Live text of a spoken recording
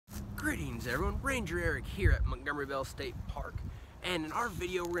Greetings everyone, Ranger Eric here at Montgomery State Park, and in our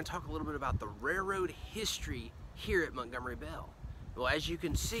video we're going to talk a little bit about the railroad history here at Montgomery Bell. Well, as you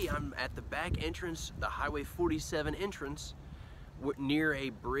can see, I'm at the back entrance, the Highway 47 entrance, near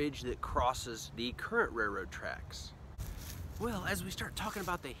a bridge that crosses the current railroad tracks. Well, as we start talking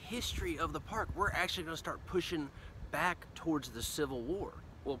about the history of the park, we're actually going to start pushing back towards the Civil War.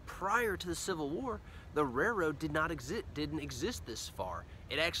 Well, prior to the Civil War, the railroad didn't exist this far.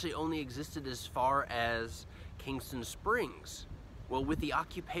 It actually only existed as far as Kingston Springs. Well, with the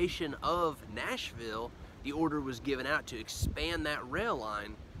occupation of Nashville, the order was given out to expand that rail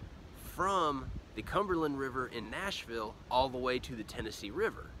line from the Cumberland River in Nashville all the way to the Tennessee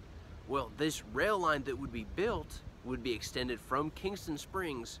River. Well, this rail line that would be built would be extended from Kingston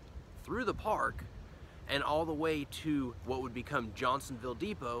Springs through the park and all the way to what would become Johnsonville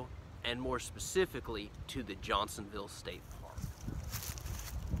Depot, and more specifically to the Johnsonville State Park.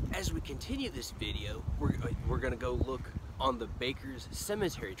 As we continue this video, we're going to go look on the Baker's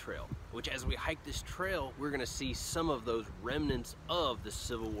Cemetery Trail, which as we hike this trail, we're going to see some of those remnants of the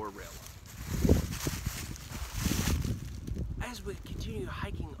Civil War railroad. As we continue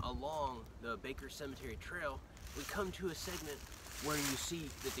hiking along the Baker's Cemetery Trail, we come to a segment where you see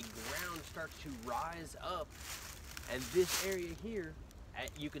that the ground starts to rise up, and this area here,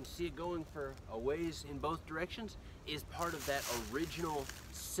 you can see it going for a ways in both directions, is part of that original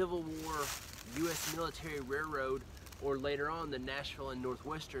Civil War U.S. military railroad, or later on the Nashville and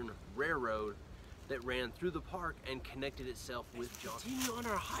Northwestern Railroad, that ran through the park and connected itself with Johnson. Continue on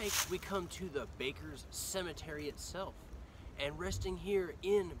our hike, we come to the Baker's Cemetery itself, and resting here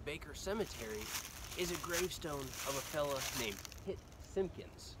in Baker Cemetery is a gravestone of a fella named Pitt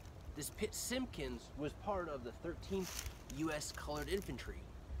Simpkins. This Pitt Simpkins was part of the 13th U.S. Colored Infantry,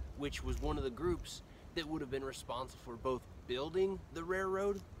 which was one of the groups that would have been responsible for both building the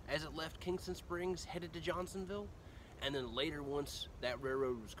railroad as it left Kingston Springs headed to Johnsonville, and then later, once that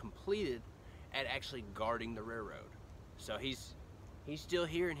railroad was completed, at actually guarding the railroad. So he's still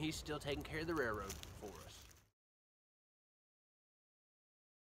here, and he's still taking care of the railroad for us.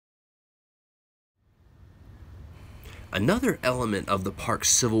 Another element of the park's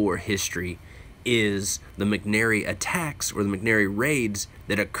Civil War history is the McNary attacks, or the McNary raids,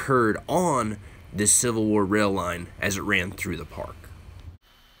 that occurred on this Civil War rail line as it ran through the park.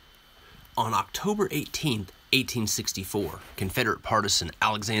 On October 18th, 1864, Confederate partisan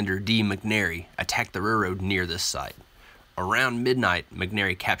Alexander D. McNary attacked the railroad near this site. Around midnight,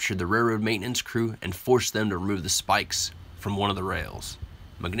 McNary captured the railroad maintenance crew and forced them to remove the spikes from one of the rails.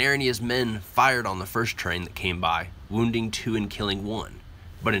 McNary and his men fired on the first train that came by, wounding 2 and killing 1,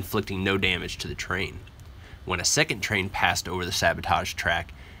 but inflicting no damage to the train. When a second train passed over the sabotage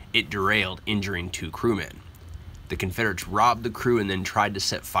track, it derailed, injuring 2 crewmen. The Confederates robbed the crew and then tried to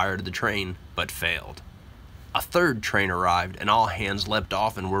set fire to the train, but failed. A third train arrived, and all hands leapt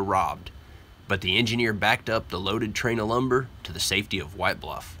off and were robbed, but the engineer backed up the loaded train of lumber to the safety of White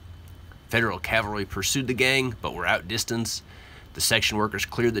Bluff. Federal cavalry pursued the gang, but were outdistanced. The section workers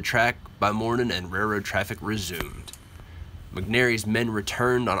cleared the track by morning, and railroad traffic resumed. McNary's men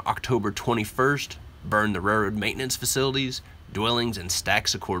returned on October 21st, burned the railroad maintenance facilities, dwellings, and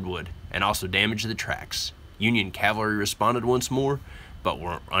stacks of cordwood, and also damaged the tracks. Union cavalry responded once more, but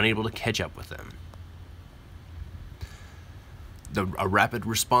were unable to catch up with them. A rapid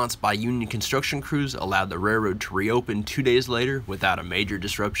response by Union construction crews allowed the railroad to reopen 2 days later without a major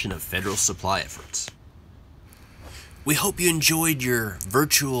disruption of federal supply efforts. We hope you enjoyed your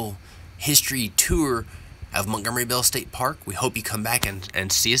virtual history tour of Montgomery Bell State Park. We hope you come back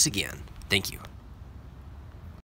and see us again. Thank you.